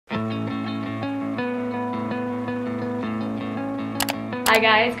Hi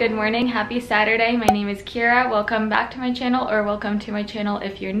guys, good morning, happy Saturday. My name is Kira. Welcome back to my channel, or welcome to my channel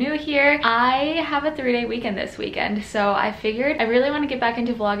if you're new here. I have a 3-day weekend this weekend, so I figured I really want to get back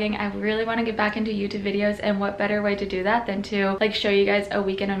into vlogging. I really want to get back into YouTube videos, and what better way to do that than to like show you guys a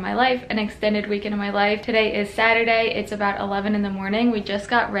weekend in my life, an extended weekend in my life. Today is Saturday. It's about 11 in the morning. We just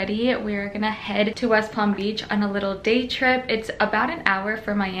got ready. We're gonna head to West Palm Beach on a little day trip. It's about an hour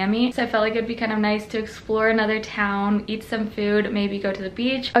from Miami, so I felt like it'd be kind of nice to explore another town, eat some food, maybe go to the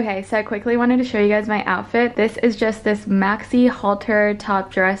beach. Okay, so I quickly wanted to show you guys my outfit. This is just this maxi halter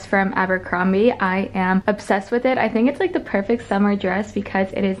top dress from Abercrombie. I am obsessed with it. I think it's like the perfect summer dress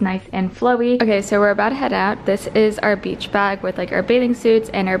because it is nice and flowy. Okay, so we're about to head out. This is our beach bag with like our bathing suits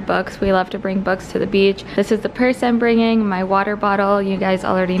and our books. We love to bring books to the beach. This is the purse I'm bringing, my water bottle, you guys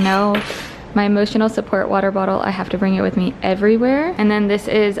already know. My emotional support water bottle, I have to bring it with me everywhere. And then this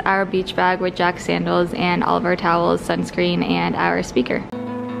is our beach bag with Jack sandals and all of our towels, sunscreen, and our speaker.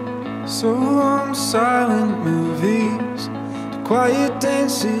 So long silent movies, the quiet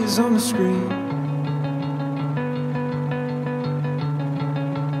dances on the screen.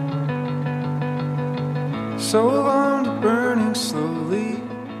 So long to burning slowly.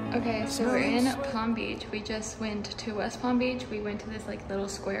 Okay, so we're in Palm Beach. We just went to West Palm Beach. We went to this like little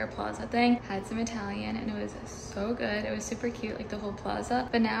square plaza thing, had some Italian, and it was so good. It was super cute, like the whole plaza.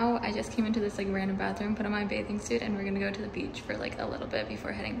 But now I just came into this like random bathroom, put on my bathing suit, and we're gonna go to the beach for like a little bit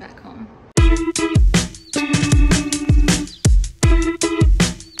before heading back home.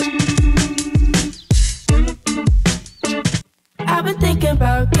 I've been thinking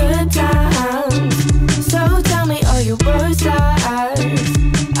about good times, so tell me all your worst lies.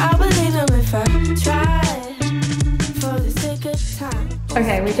 I believe them if I try, for the sake of time.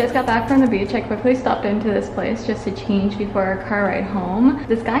 Okay, we just got back from the beach. I quickly stopped into this place just to change before our car ride home.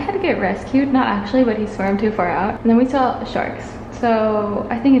 This guy had to get rescued, not actually, but he swam too far out. And then we saw sharks. So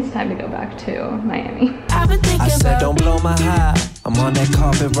I think it's time to go back to Miami. I said don't blow my high, I'm on that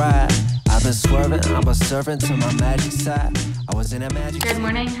carpet ride. I've been swerving, I'm a servant to my magic side. I was in a magic. Good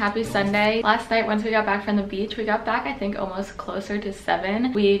morning, happy Sunday. Last night, once we got back from the beach, we got back I think almost closer to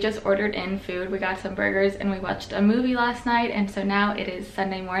 7. We just ordered in food. We got some burgers and we watched a movie last night, and so now it is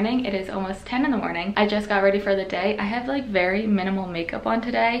Sunday morning. It is almost 10 in the morning. I just got ready for the day. I have like very minimal makeup on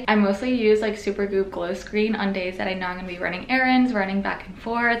today. I mostly use like Supergoop glow screen on days that I know I'm gonna be running errands, running back and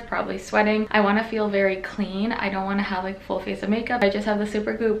forth, probably sweating. I want to feel very clean. I don't want to have like a full face of makeup. I just have the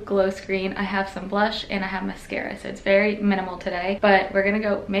Supergoop glow screen. I have some blush and I have mascara, so it's very minimal today. But we're gonna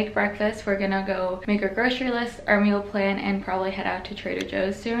go make breakfast. We're gonna go make our grocery list, our meal plan, and probably head out to Trader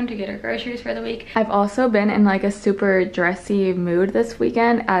Joe's soon to get our groceries for the week. I've also been in like a super dressy mood this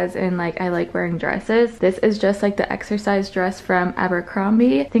weekend, as in like I like wearing dresses. This is just like the exercise dress from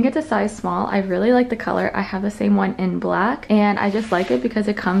Abercrombie. I think it's a size small. I really like the color. I have the same one in black, and I just like it because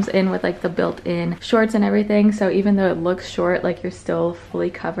it comes in with like the built-in shorts and everything, so even though it looks short, like you're still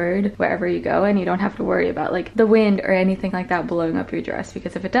fully covered wherever you go, and you don't have to worry about like the wind or anything like that blowing up your dress,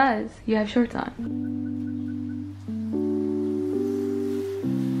 because if it does, you have shorts on.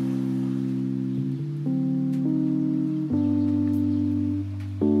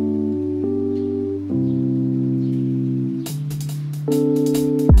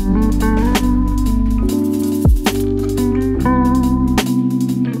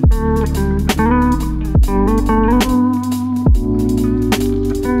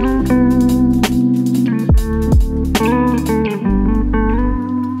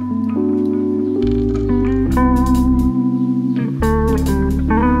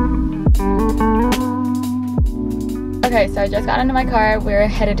 Okay, so I just got into my car. We're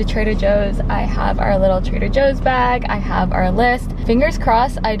headed to Trader Joe's. I have our little Trader Joe's bag. I have our list. Fingers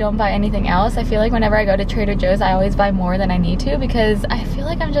crossed I don't buy anything else. I feel like whenever I go to Trader Joe's, I always buy more than I need to because I feel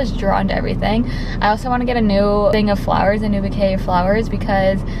like I'm just drawn to everything. I also want to get a new thing of flowers, a new bouquet of flowers,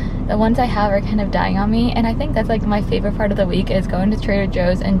 because the ones I have are kind of dying on me, and I think that's like my favorite part of the week is going to Trader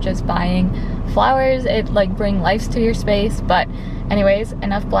Joe's and just buying flowers. It like bring life to your space. But anyways,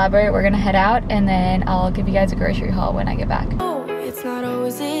 enough blabber. We're gonna head out and then I'll give you guys a grocery haul when I get back. Oh, it's not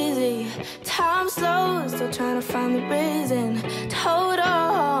always easy. Time slow, still trying to find the reason to hold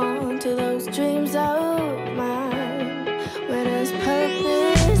on to those dreams of mine. Where does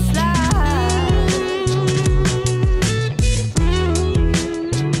purpose lie?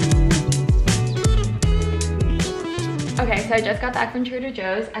 Okay, so I just got back from Trader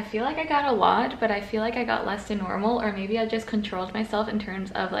Joe's. I feel like I got a lot, but I feel like I got less than normal, or maybe I just controlled myself in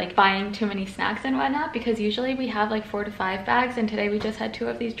terms of like buying too many snacks and whatnot, because usually we have like 4 to 5 bags, and today we just had 2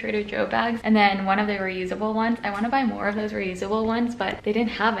 of these Trader Joe bags and then one of the reusable ones. I want to buy more of those reusable ones, but they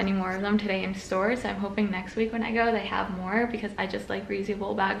didn't have any more of them today in store, so I'm hoping next week when I go they have more, because I just like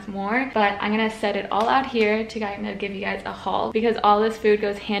reusable bags more. But I'm gonna set it all out here to kind of give you guys a haul, because all this food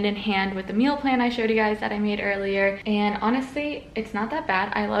goes hand in hand with the meal plan I showed you guys that I made earlier. And honestly, it's not that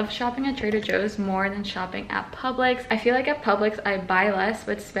bad. I love shopping at Trader Joe's more than shopping at Publix. I feel like at Publix I buy less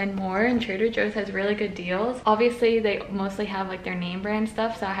but spend more, and Trader Joe's has really good deals. Obviously they mostly have like their name brand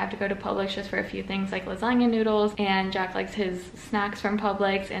stuff, so I have to go to Publix just for a few things like lasagna noodles, and Jack likes his snacks from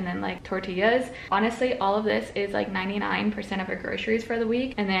Publix, and then like tortillas. Honestly, all of this is like 99% of our groceries for the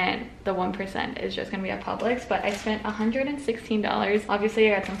week, and then the 1% is just gonna be at Publix. But I spent $116.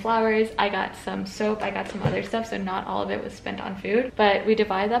 Obviously I got some flowers, I got some soap, I got some other stuff, so not all of it was spent on food, but we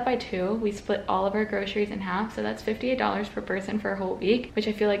divided that by 2. We split all of our groceries in half, so that's $58 per person for a whole week, which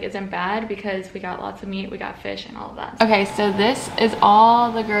I feel like isn't bad because we got lots of meat, we got fish and all of that. Okay, so this is all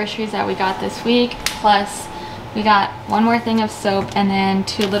the groceries that we got this week, plus we got one more thing of soap and then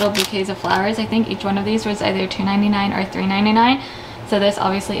 2 little bouquets of flowers. I think each one of these was either $2.99 or $3.99. So this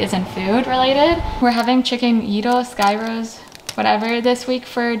obviously isn't food related. We're having chicken gyro, skyros, whatever this week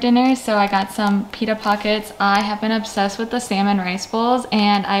for dinner, so I got some pita pockets. I have been obsessed with the salmon rice bowls,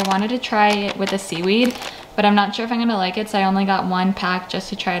 and I wanted to try it with the seaweed, but I'm not sure if I'm gonna like it, so I only got 1 pack just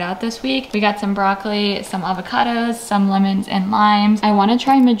to try it out this week. We got some broccoli, some avocados, some lemons and limes. I want to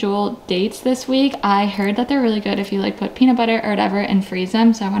try medjool dates this week. I heard that they're really good if you like put peanut butter or whatever and freeze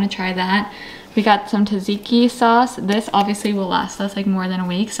them, so I want to try that. We got some tzatziki sauce. This obviously will last us like more than a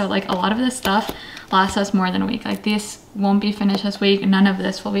week, so like a lot of this stuff lasts us more than a week. Like this won't be finished this week, none of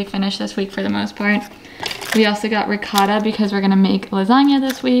this will be finished this week for the most part. We also got ricotta because we're gonna make lasagna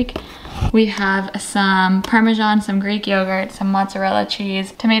this week. We have some Parmesan, some Greek yogurt, some mozzarella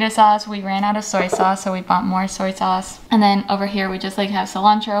cheese, tomato sauce. We ran out of soy sauce, so we bought more soy sauce. And then over here, we just like have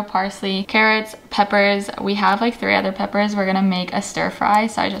cilantro, parsley, carrots, peppers. We have like 3 other peppers. We're gonna make a stir fry,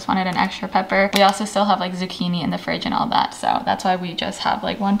 so I just wanted an extra pepper. We also still have like zucchini in the fridge and all that, so that's why we just have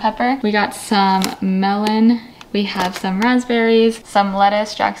like 1 pepper. We got some melon. We have some raspberries, some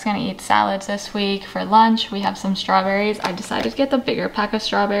lettuce. Jack's gonna eat salads this week for lunch. We have some strawberries. I decided to get the bigger pack of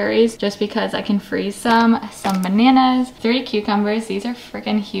strawberries just because I can freeze some bananas, 3 cucumbers. These are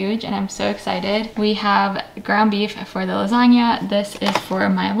freaking huge and I'm so excited. We have ground beef for the lasagna. This is for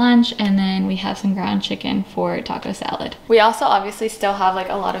my lunch, and then we have some ground chicken for taco salad. We also obviously still have like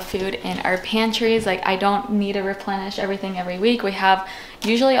a lot of food in our pantries. Like I don't need to replenish everything every week. We have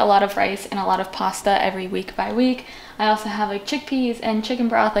usually a lot of rice and a lot of pasta every week by week. I also have like chickpeas and chicken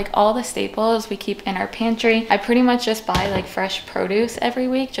broth, like all the staples we keep in our pantry. I pretty much just buy like fresh produce every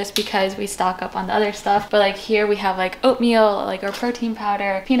week just because we stock up on the other stuff. But like here we have like oatmeal, like our protein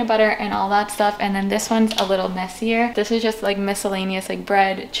powder, peanut butter and all that stuff. And then this one's a little messier. This is just like miscellaneous, like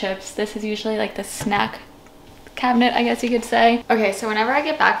bread, chips. This is usually like the snack cabinet, I guess you could say. Okay, so whenever I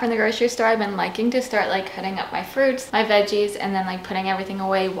get back from the grocery store, I've been liking to start like cutting up my fruits, my veggies, and then like putting everything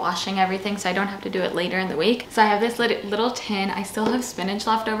away, washing everything so I don't have to do it later in the week. So I have this little tin. I still have spinach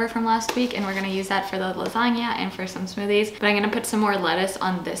left over from last week, and we're gonna use that for the lasagna and for some smoothies. But I'm gonna put some more lettuce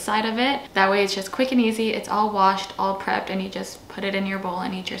on this side of it. That way it's just quick and easy. It's all washed, all prepped, and you just put it in your bowl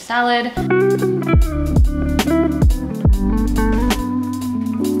and eat your salad.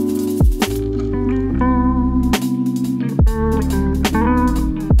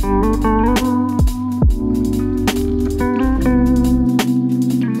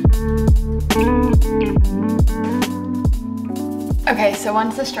 Okay, so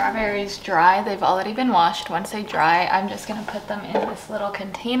once the strawberries dry, they've already been washed. Once they dry, I'm just gonna put them in this little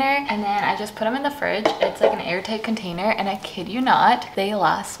container, and then I just put them in the fridge. It's like an airtight container, and I kid you not, they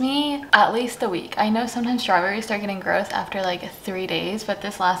last me at least a week. I know sometimes strawberries start getting gross after like 3 days, but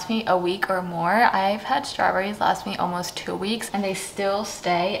this lasts me a week or more. I've had strawberries last me almost 2 weeks, and they still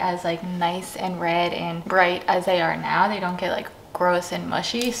stay as like nice and red and bright as they are now. They don't get like gross and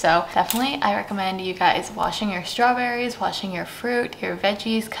mushy. So definitely I recommend you guys washing your strawberries, washing your fruit, your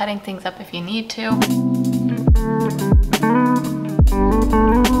veggies, cutting things up if you need to.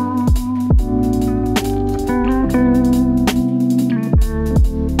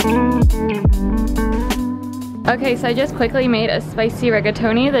 Okay, so I just quickly made a spicy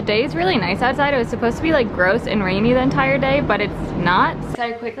rigatoni. The day is really nice outside. It was supposed to be like gross and rainy the entire day, but it's not. So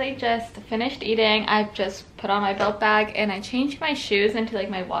I quickly just finished eating. I've just put on my belt bag and I changed my shoes into like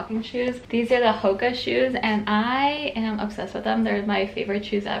my walking shoes. These are the Hoka shoes and I am obsessed with them. They're my favorite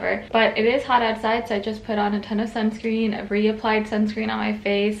shoes ever. But it is hot outside, so I just put on a ton of sunscreen. I've reapplied sunscreen on my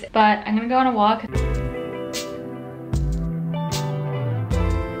face, but I'm gonna go on a walk.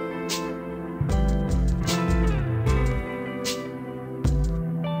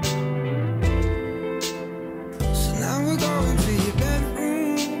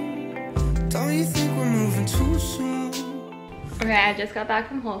 Okay, I just got back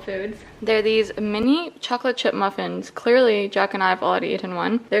from Whole Foods. They're these mini chocolate chip muffins. Clearly, Jack and I have already eaten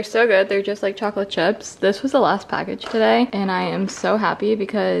one. They're so good. They're just like chocolate chips. This was the last package today, and I am so happy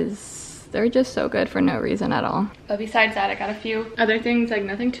because they're just so good for no reason at all. But besides that, I got a few other things, like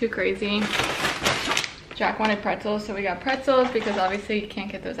nothing too crazy. Jack wanted pretzels, so we got pretzels because obviously you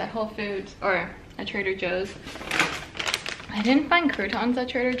can't get those at Whole Foods or at Trader Joe's. I didn't find croutons at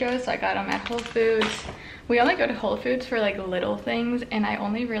Trader Joe's, so I got them at Whole Foods. We only go to Whole Foods for like little things, and I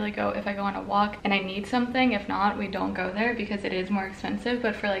only really go if I go on a walk and I need something. If not, we don't go there because it is more expensive.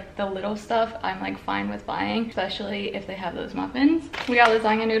 But for like the little stuff, I'm like fine with buying, especially if they have those muffins. We got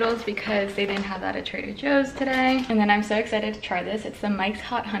lasagna noodles because they didn't have that at Trader Joe's today. And then I'm so excited to try this. It's the Mike's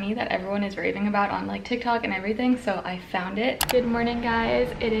Hot Honey that everyone is raving about on like TikTok and everything, so I found it. Good morning, guys.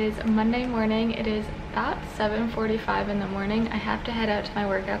 It is Monday morning. It is about 7:45 in the morning. I have to head out to my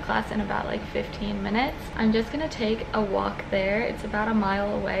workout class in about like 15 minutes. I'm just gonna take a walk there. It's about a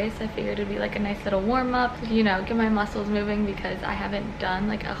mile away, so I figured it'd be like a nice little warm-up, you know, get my muscles moving because I haven't done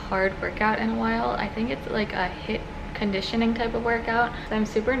like a hard workout in a while. I think it's like a HIIT conditioning type of workout. So I'm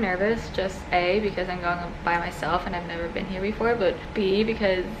super nervous, just A, because I'm going by myself and I've never been here before, but B,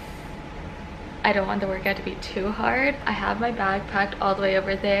 because I don't want the workout to be too hard. I have my bag packed all the way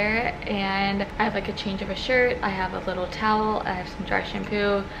over there, and I have like a change of a shirt, I have a little towel, I have some dry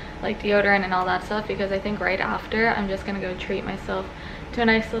shampoo, like deodorant and all that stuff, because I think right after I'm just gonna go treat myself to a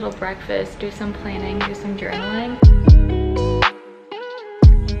nice little breakfast, do some planning, do some journaling.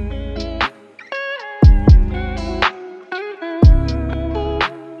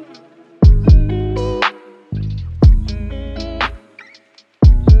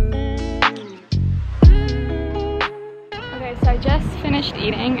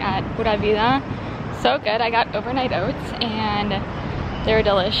 Eating at Pura Vida. So good. I got overnight oats and they were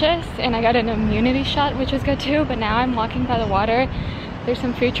delicious, and I got an immunity shot, which was good too. But now I'm walking by the water. There's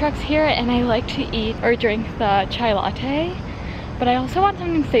some food trucks here, and I like to eat or drink the chai latte, but I also want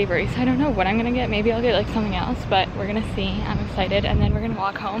something savory, so I don't know what I'm gonna get. Maybe I'll get like something else, but we're gonna see. I'm excited. And then we're gonna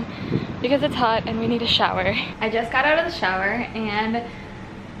walk home because it's hot and we need a shower. I just got out of the shower and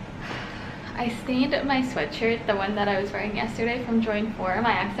I stained my sweatshirt, the one that I was wearing yesterday from Join Form.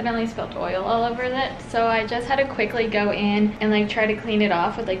 I accidentally spilled oil all over it, so I just had to quickly go in and like try to clean it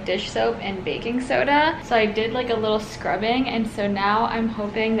off with like dish soap and baking soda. So I did like a little scrubbing, and so now I'm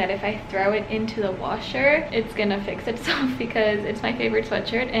hoping that if I throw it into the washer, it's gonna fix itself because it's my favorite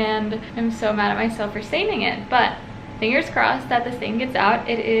sweatshirt and I'm so mad at myself for staining it. But fingers crossed that this thing gets out.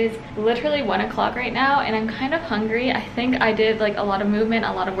 It is literally 1 o'clock right now and I'm kind of hungry. I think I did like a lot of movement,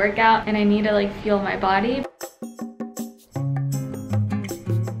 a lot of workout, and I need to like feel my body.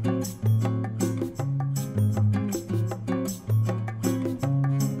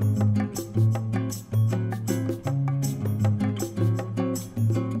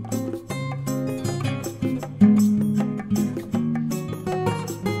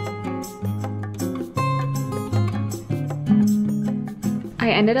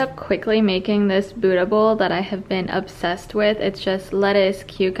 I ended up quickly making this Buddha bowl that I have been obsessed with. It's just lettuce,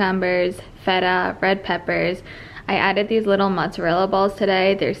 cucumbers, feta, red peppers. I added these little mozzarella balls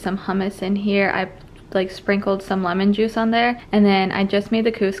today. There's some hummus in here. I like sprinkled some lemon juice on there, and then I just made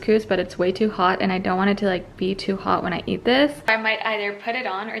the couscous, but it's way too hot and I don't want it to like be too hot when I eat this. I might either put it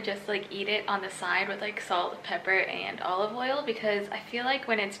on or just like eat it on the side with like salt, pepper, and olive oil, because I feel like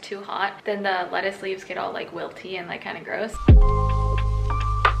when it's too hot then the lettuce leaves get all like wilty and like kind of gross.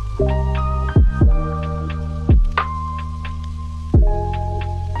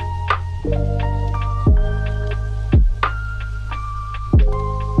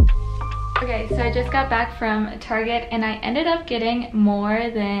 Okay, so I just got back from Target and I ended up getting more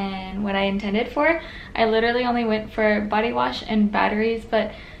than what I intended for. I literally only went for body wash and batteries,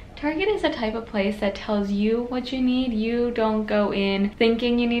 but Target is the type of place that tells you what you need. You don't go in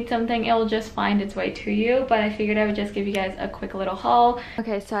thinking you need something, it'll just find its way to you. But I figured I would just give you guys a quick little haul.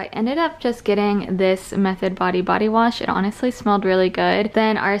 Okay, so I ended up just getting this Method body wash. It honestly smelled really good.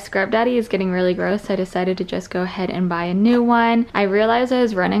 Then our Scrub Daddy is getting really gross, so I decided to just go ahead and buy a new one. I realized I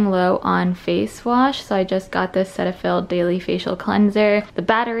was running low on face wash, so I just got this Cetaphil Daily Facial Cleanser. The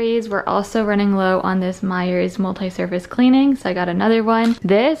batteries were also running low on this Myers multi-surface cleaning, so I got another one.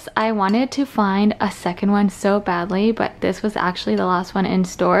 This, I wanted to find a second one so badly, but this was actually the last one in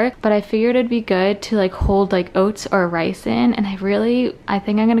store. But I figured it'd be good to like hold like oats or rice in, and I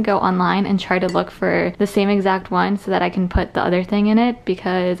think I'm gonna go online and try to look for the same exact one so that I can put the other thing in it,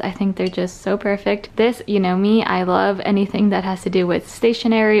 because I think they're just so perfect. This, you know me, I love anything that has to do with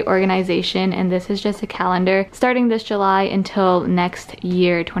stationery, organization, and this is just a calendar starting this July until next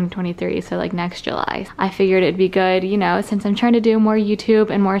year, 2023, so like next July. I figured it'd be good, you know, since I'm trying to do more YouTube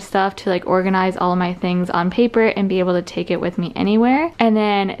and more stuff, to like organize all of my things on paper and be able to take it with me anywhere. And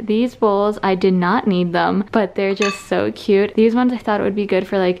then these bowls, I did not need them, but they're just so cute. These ones I thought it would be good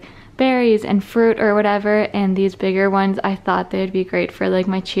for like berries and fruit or whatever, and these bigger ones I thought they'd be great for like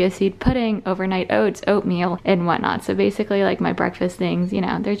my chia seed pudding, overnight oats, oatmeal, and whatnot. So basically like my breakfast things, you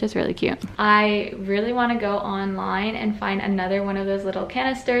know, they're just really cute. I really want to go online and find another one of those little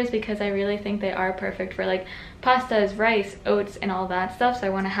canisters, because I really think they are perfect for like pastas, rice, oats, and all that stuff. So I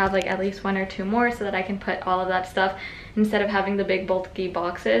want to have like at least one or two more so that I can put all of that stuff instead of having the big bulky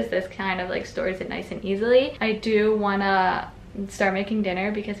boxes. This kind of like stores it nice and easily. I do want to start making dinner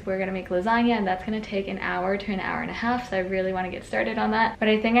because we're gonna make lasagna, and that's gonna take an hour to an hour and a half, so I really want to get started on that. But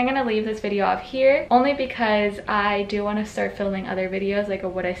I think I'm gonna leave this video off here, only because I do want to start filming other videos like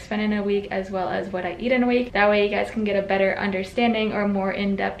of what I spend in a week as well as what I eat in a week. That way you guys can get a better understanding or more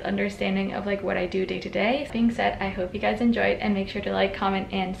in-depth understanding of like what I do day to day. That being said, I hope you guys enjoyed, and make sure to like, comment,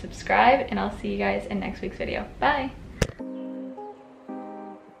 and subscribe, and I'll see you guys in next week's video. Bye.